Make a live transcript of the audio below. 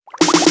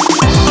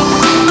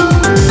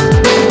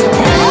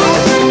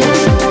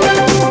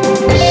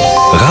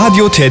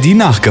Radio Teddy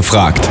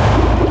nachgefragt.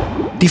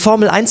 Die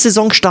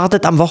Formel-1-Saison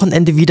startet am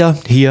Wochenende wieder.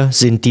 Hier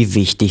sind die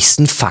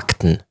wichtigsten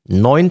Fakten.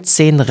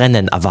 19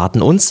 Rennen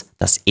erwarten uns.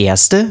 Das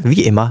erste,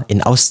 wie immer,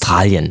 in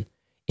Australien.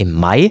 Im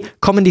Mai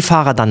kommen die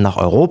Fahrer dann nach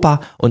Europa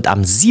und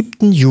am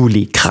 7.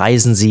 Juli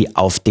kreisen sie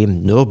auf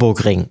dem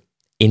Nürburgring.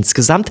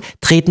 Insgesamt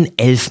treten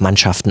 11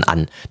 Mannschaften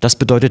an. Das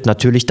bedeutet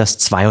natürlich, dass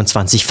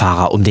 22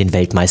 Fahrer um den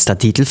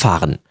Weltmeistertitel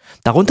fahren.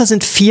 Darunter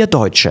sind 4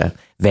 Deutsche.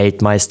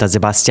 Weltmeister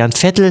Sebastian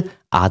Vettel,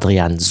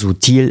 Adrian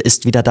Sutil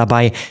ist wieder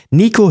dabei,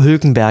 Nico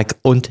Hülkenberg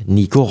und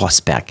Nico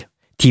Rosberg.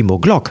 Timo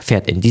Glock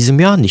fährt in diesem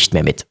Jahr nicht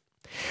mehr mit.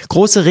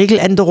 Große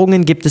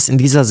Regeländerungen gibt es in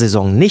dieser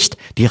Saison nicht.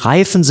 Die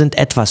Reifen sind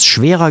etwas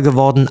schwerer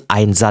geworden,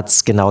 ein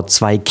Satz genau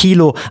 2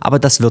 Kilo, aber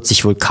das wird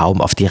sich wohl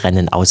kaum auf die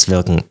Rennen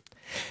auswirken.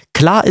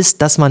 Klar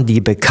ist, dass man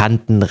die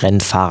bekannten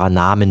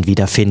Rennfahrernamen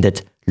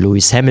wiederfindet.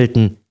 Lewis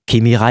Hamilton,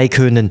 Kimi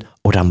Räikkönen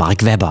oder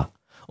Mark Webber.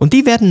 Und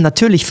die werden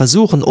natürlich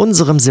versuchen,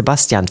 unserem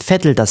Sebastian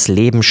Vettel das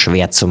Leben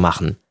schwer zu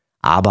machen.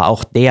 Aber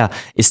auch der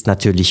ist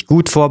natürlich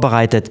gut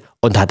vorbereitet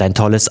und hat ein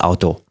tolles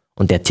Auto.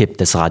 Und der Tipp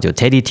des Radio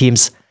Teddy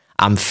Teams: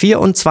 Am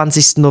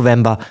 24.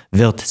 November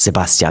wird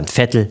Sebastian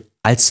Vettel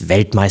als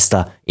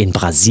Weltmeister in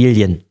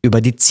Brasilien über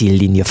die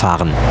Ziellinie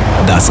fahren.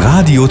 Das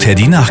Radio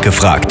Teddy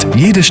nachgefragt.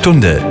 Jede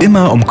Stunde,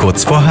 immer um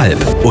kurz vor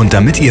halb. Und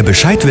damit ihr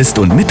Bescheid wisst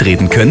und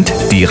mitreden könnt,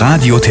 die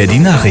Radio Teddy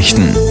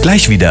Nachrichten.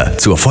 Gleich wieder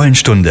zur vollen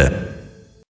Stunde.